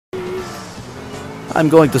I'm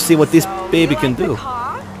going to see what this baby can do.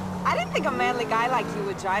 Car? I didn't think a manly guy like you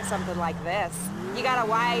would drive something like this. You got a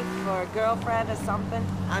wife or a girlfriend or something?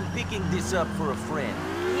 I'm picking this up for a friend.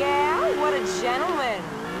 Yeah? What a gentleman.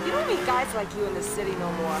 You don't meet guys like you in the city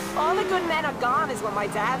no more. All the good men are gone is what my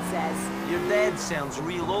dad says. Your dad sounds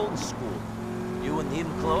real old school. You and him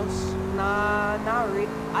close? Nah, not really.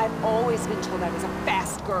 I've always been told I was a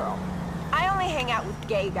fast girl. I only hang out with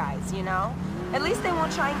gay guys, you know? At least they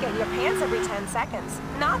won't try and get in your pants every 10 seconds.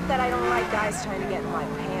 Not that I don't like guys trying to get in my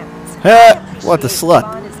pants. What the slut.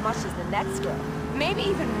 Fun as much as the next girl. Maybe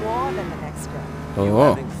even more than the next girl. Oh. You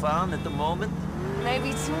having fun at the moment?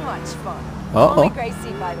 Maybe too much fun. Uh-oh. Only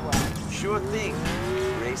Gracie, by the way. Sure thing,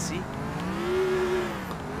 Gracie.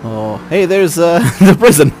 Oh, hey, there's the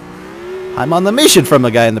prison. I'm on the mission from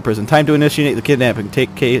the guy in the prison. Time to initiate the kidnapping.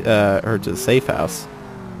 Take her to the safe house.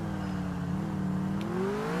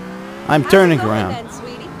 I'm turning around. Then,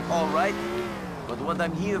 sweetie? All right, but what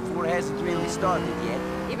I'm here for hasn't really started yet.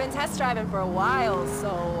 You've been test driving for a while,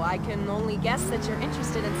 so I can only guess that you're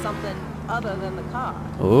interested in something other than the car.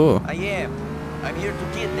 Oh. I am. I'm here to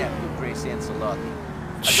kidnap you, Grace Ancelotti.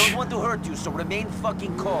 I don't want to hurt you, so remain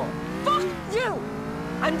fucking calm. Fuck you!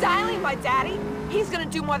 I'm dialing my daddy. He's gonna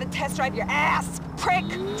do more than test drive your ass, prick!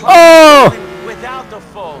 Oh! Without the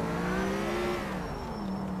phone.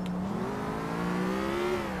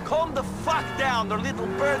 Calm the fuck down, their little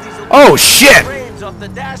birdies will Oh, shit! brains off the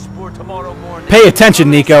dashboard tomorrow morning. Pay attention,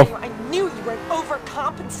 NIKO. I knew you were an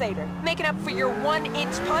overcompensator, making up for your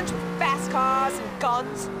 1-inch punch with fast cars and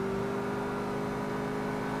guns.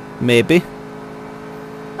 Maybe.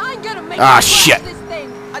 I'm gonna make Ah, you shit. crash this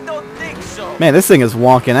thing. I don't think so. Man, this thing is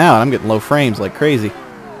wonking out. I'm getting low frames like crazy.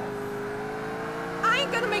 I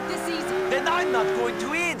ain't gonna make this easy. Then I'm not going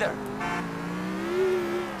to either.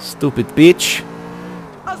 Stupid bitch.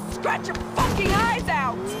 I'll scratch your fucking eyes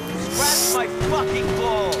out. Scratch my fucking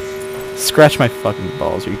balls. Scratch my fucking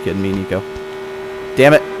balls. Are you kidding me, NIKO?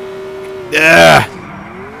 Damn it. Ugh.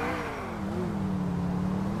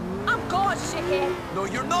 I'm gone, shithead. No,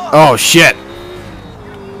 you're not. Oh, shit.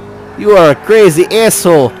 You are a crazy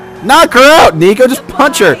asshole. Knock her out, NIKO. Just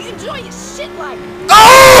punch her. Enjoy your shit life.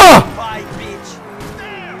 Oh! Bye, bitch.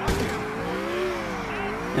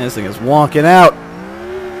 This thing is wonking out.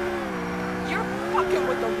 You're fucking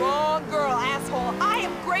with the wrong girl, asshole. I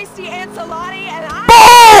am Gracie Ancelotti, and I.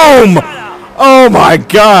 Boom! Shut up. Oh my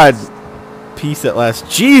god. Peace at last.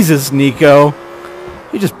 Jesus, NIKO.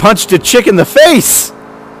 You just punched a chick in the face.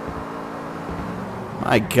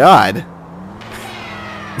 My god.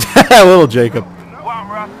 Little Jacob.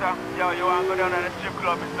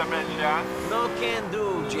 No can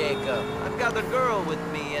do, Jacob. I've got a girl with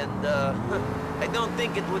me, and I don't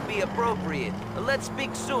think it would be appropriate. Let's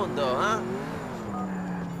speak soon, though, huh?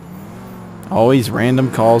 Always random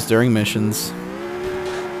calls during missions.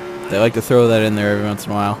 They like to throw that in there every once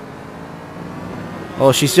in a while.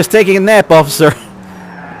 Oh, she's just taking a nap, officer.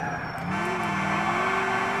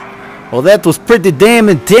 Well, that was pretty damn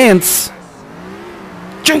intense.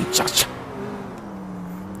 Jesus.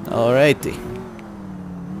 Alrighty.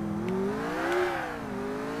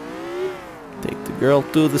 Take the girl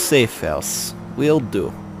to the safe house. Will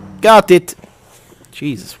do. Got it.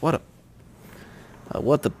 Jesus, what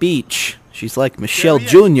a beach. She's like Michelle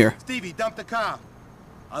Jr. Stevie, dump the car.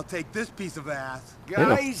 I'll take this piece of ass.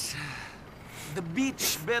 Guys, the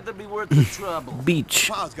beach better be worth the trouble. Beach.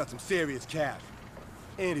 Pa's got some serious cash.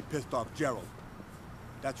 And he pissed off Gerald.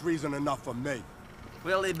 That's reason enough for me.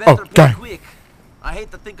 Well, they better pay damn. quick. I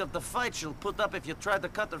hate to think of the fight she'll put up if you try to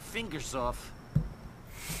cut her fingers off.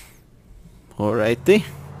 Alrighty.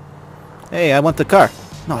 Hey, I want the car.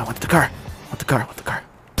 No, I want the car. I want the car. I want the car.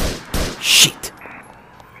 Shit.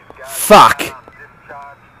 Fuck.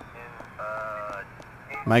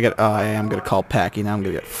 Am I gonna? Oh, I am gonna call Packy. Now I'm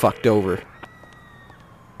gonna get fucked over.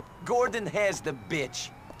 Gordon has the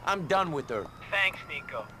bitch. I'm done with her. Thanks,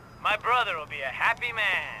 NIKO. My brother will be a happy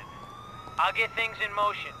man. I'll get things in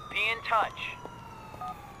motion. Be in touch.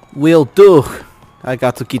 Will do. I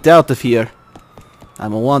got to get out of here.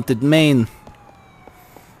 I'm a wanted man.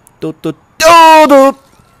 Do do do do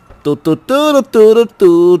do do do do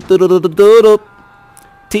do do do do.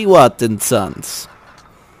 T. Watt and Sons.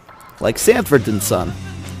 Like Sanford and Son.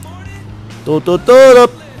 Do do do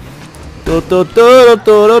do do do do do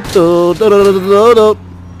do do do do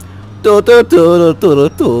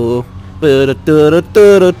do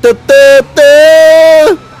do do do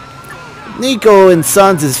do. NIKO and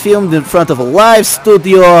Sons is filmed in front of a live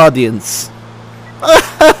studio audience.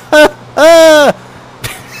 I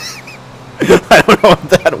don't know what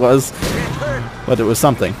that was, but it was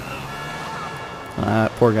something.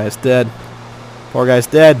 Poor guy's dead. Poor guy's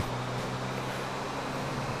dead.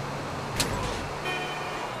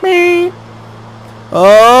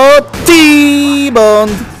 Oh,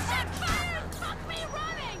 T-boned.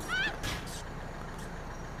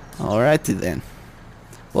 Alrighty then.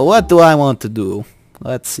 Well, what do I want to do?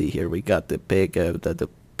 Let's see here. We got the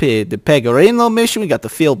Pecorino mission. We got the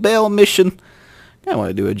Phil Bell mission. I want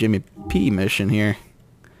to do a Jimmy P mission here.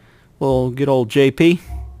 Well, good old JP.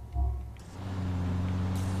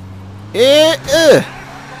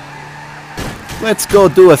 Let's go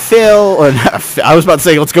do a Phil, or not, I was about to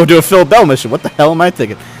say let's go do a Phil Bell mission. What the hell am I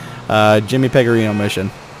thinking? Jimmy Pecorino mission.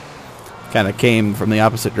 Kind of came from the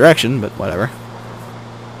opposite direction, but whatever.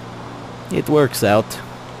 It works out.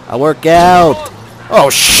 I'll work out. Oh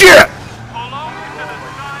shit!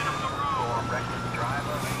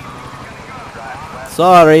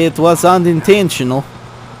 Sorry, it was unintentional.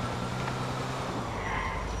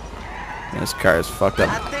 This car is fucked up.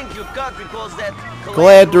 I think you got because that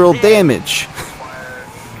Collateral damage.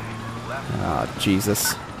 Oh,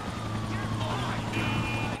 Jesus.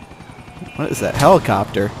 What is that?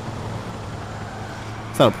 Helicopter?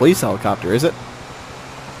 It's not a police helicopter, is it?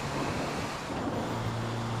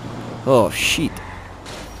 Oh, shit.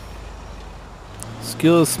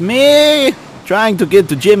 Excuse me! Trying to get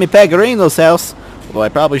to Jimmy Pecorino's house. Although I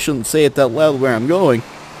probably shouldn't say it that loud where I'm going.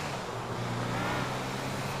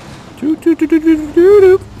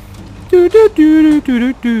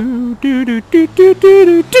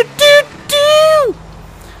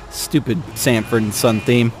 Stupid Sanford and Son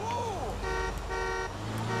theme.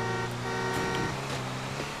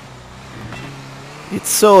 It's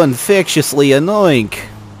so infectiously annoying.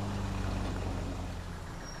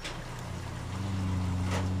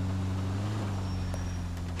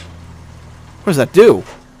 What does that do?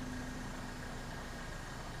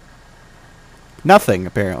 Nothing,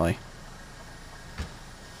 apparently.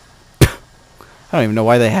 I don't even know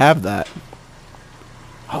why they have that.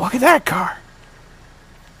 Oh, look at that car.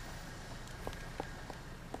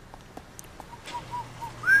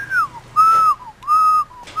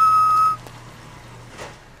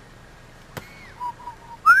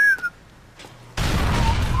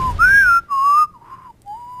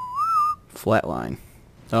 Flatline.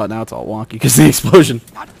 Oh, now it's all wonky because of the explosion.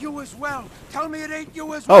 Not you as well. Tell me it ain't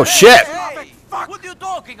you as well. Oh, shit! Hey, Fuck. what are you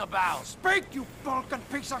talking about? Speak, you Balkan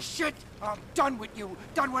piece of shit! I'm done with you.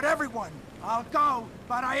 Done with everyone. I'll go,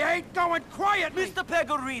 but I ain't going quietly. Mr.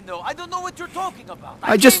 Pecorino, I don't know what you're talking about.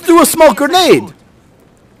 I just threw a smoke grenade!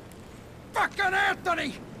 Fucking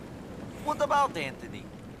Anthony! What about Anthony?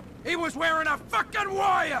 He was wearing a fucking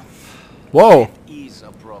wire! Whoa. He's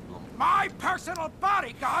a problem. My personal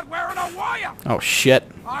bodyguard wearing a wire! Oh, shit.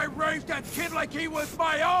 I raised that kid like he was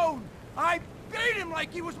my own! I beat him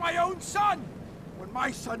like he was my own son! When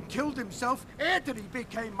my son killed himself, Anthony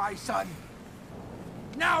became my son!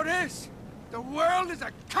 Now this! The world is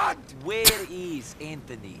a cunt! Where is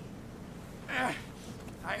Anthony?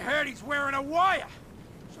 I heard he's wearing a wire,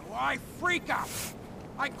 so I freak out.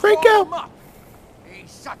 I Freak call out? him up.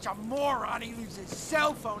 He's such a moron, he leaves his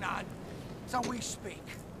cell phone on. So we speak.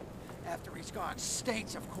 After he's gone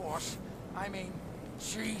states, of course. I mean,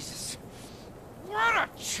 Jesus. What a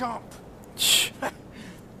chump! Shh.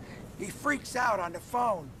 He freaks out on the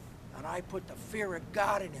phone, and I put the fear of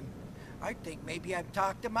God in him. I think maybe I've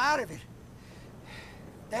talked him out of it.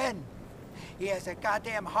 Then, he has a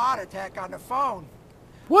goddamn heart attack on the phone.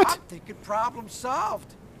 What? I'm thinking problem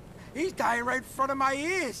solved. He's dying right in front of my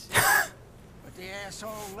ears. But the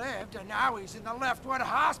asshole lived, and now he's in the Leftwood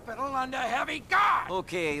Hospital under heavy guard.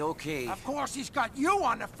 Okay, okay. Of course, he's got you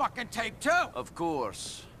on the fucking tape, too. Of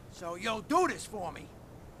course. So you'll do this for me.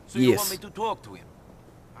 So you Yes. want me to talk to him?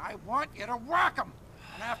 I want you to whack him.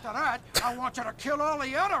 And after that, I want you to kill all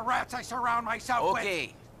the other rats I surround myself with.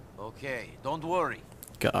 Okay. Okay, don't worry.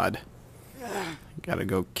 God. Gotta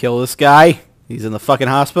go kill this guy. He's in the fucking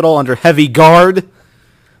hospital under heavy guard.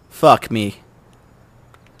 Fuck me.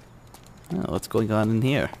 Oh, what's going on in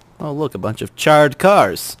here? Oh, look, a bunch of charred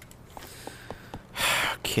cars.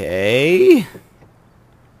 Okay.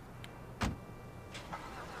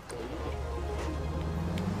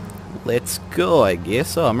 Let's go, I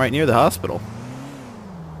guess. Oh, I'm right near the hospital.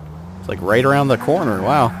 It's like right around the corner.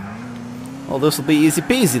 Wow. Well, this will be easy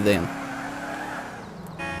peasy then.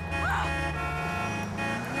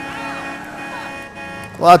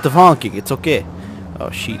 A lot of honking. It's okay. Oh,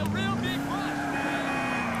 shit.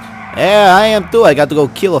 Yeah, I am too. I got to go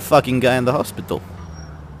kill a fucking guy in the hospital.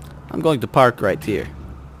 I'm going to park right here.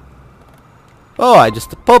 Oh, I just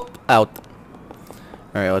pop out.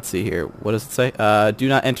 Alright, let's see here. What does it say? Do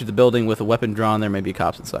not enter the building with a weapon drawn. There may be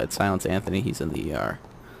cops inside. Silence Anthony. He's in the ER.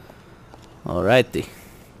 Alrighty.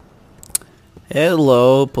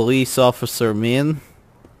 Hello, police officer Min.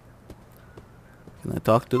 Can I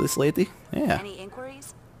talk to this lady? Yeah. Any inquiries?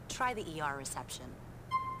 try the ER reception.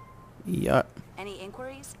 ER. Any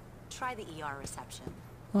inquiries? Try the ER reception.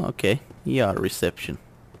 Okay, ER reception.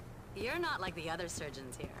 You're not like the other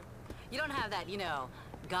surgeons here. You don't have that, you know,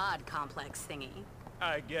 God complex thingy.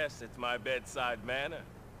 I guess it's my bedside manner.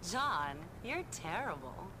 John, you're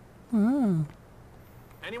terrible. Oh.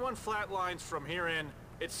 Anyone flatlines from here in,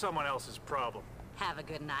 it's someone else's problem. Have a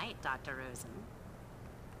good night, Dr. Rosen.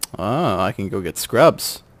 Oh, I can go get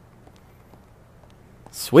scrubs.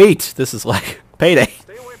 Sweet! This is like payday.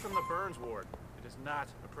 Stay away from the Burns ward. It is not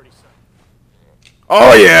a pretty sight.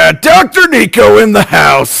 Oh yeah, Dr. NIKO in the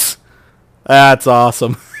house! That's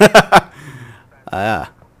awesome.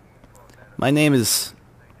 My name is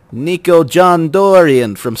NIKO John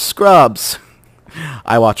Dorian from Scrubs.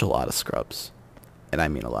 I watch a lot of Scrubs. And I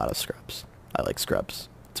mean a lot of Scrubs. I like Scrubs.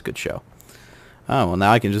 It's a good show. Oh, well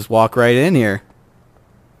now I can just walk right in here.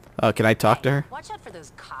 Oh, can I talk to her? Watch out for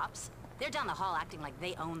those cops. They're down the hall acting like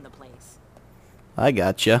they own the place. I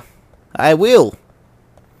gotcha. I will.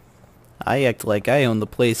 I act like I own the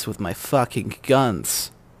place with my fucking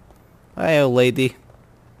guns. Hi, old lady.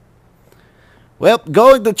 Well,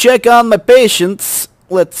 going to check on my patients.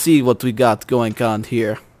 Let's see what we got going on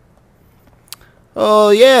here.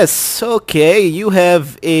 Oh, yes. Okay, you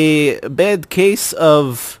have a bad case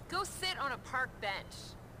of... Go sit on a park bench.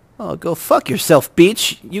 Oh, go fuck yourself,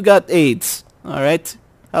 Peach. You got AIDS. Alright.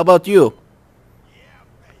 How about you?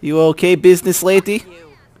 You okay, business lady?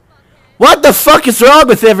 What the fuck is wrong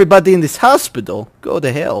with everybody in this hospital? Go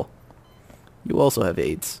to hell. You also have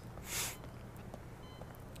AIDS.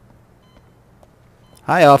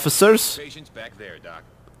 Hi, officers. Patient's back there, Doc.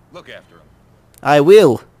 Look after him. I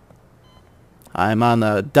will. I'm on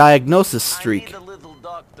a diagnosis streak. I need a little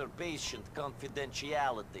doctor-patient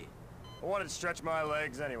confidentiality. I wanted to stretch my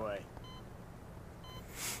legs anyway.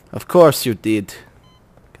 Of course you did.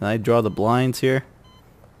 Can I draw the blinds here?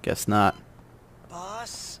 Guess not.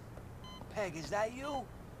 Boss? Peg, is that you?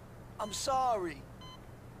 I'm sorry.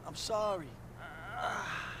 I'm sorry.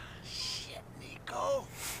 Shit, Nico.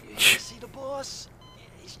 You see the boss?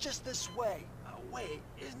 He's just this way. Wait,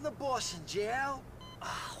 isn't the boss in jail?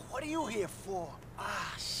 What are you here for?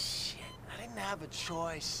 Shit. I didn't have a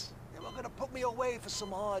choice. They were gonna put me away for some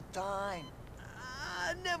hard time.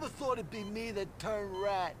 I never thought it'd be me that turned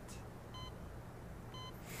rat.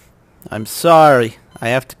 I'm sorry. I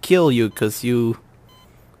have to kill you because you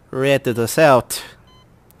ratted us out.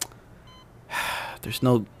 There's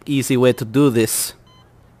no easy way to do this.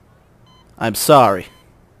 I'm sorry.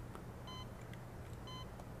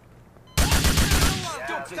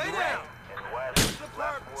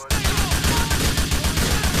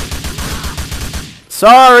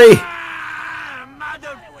 Sorry!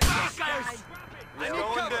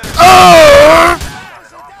 Oh!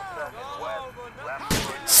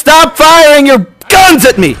 Stop firing your guns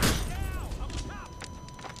at me!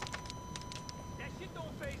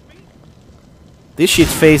 This shit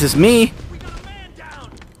phases me.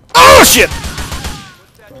 Oh shit!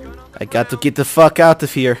 I got to get the fuck out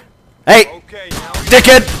of here. Hey!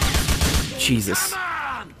 Dickhead! Jesus.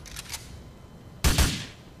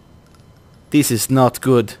 This is not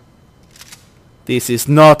good. This is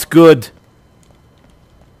not good.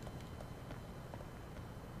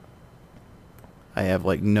 I have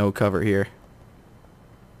like no cover here.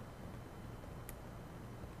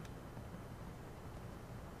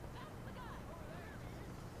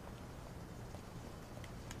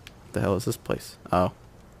 What the hell is this place? Oh.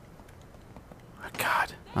 Oh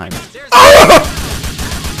God. I'm... Oh!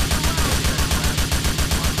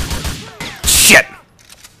 Shit!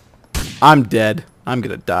 I'm dead. I'm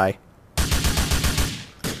gonna die.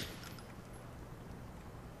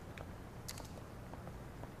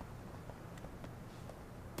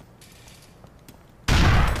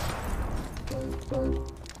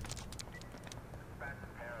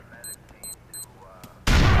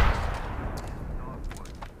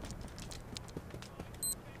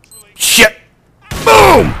 Shit!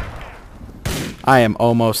 Boom! I am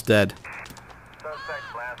almost dead.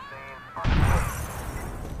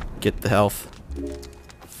 Get the health.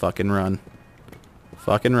 Fucking run.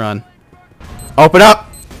 Fucking run. Open up!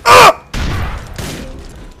 Ah!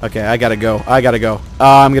 Okay, I gotta go. I gotta go.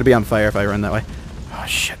 I'm gonna be on fire if I run that way. Oh,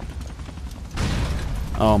 shit.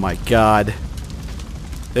 Oh my God.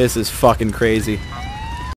 This is fucking crazy.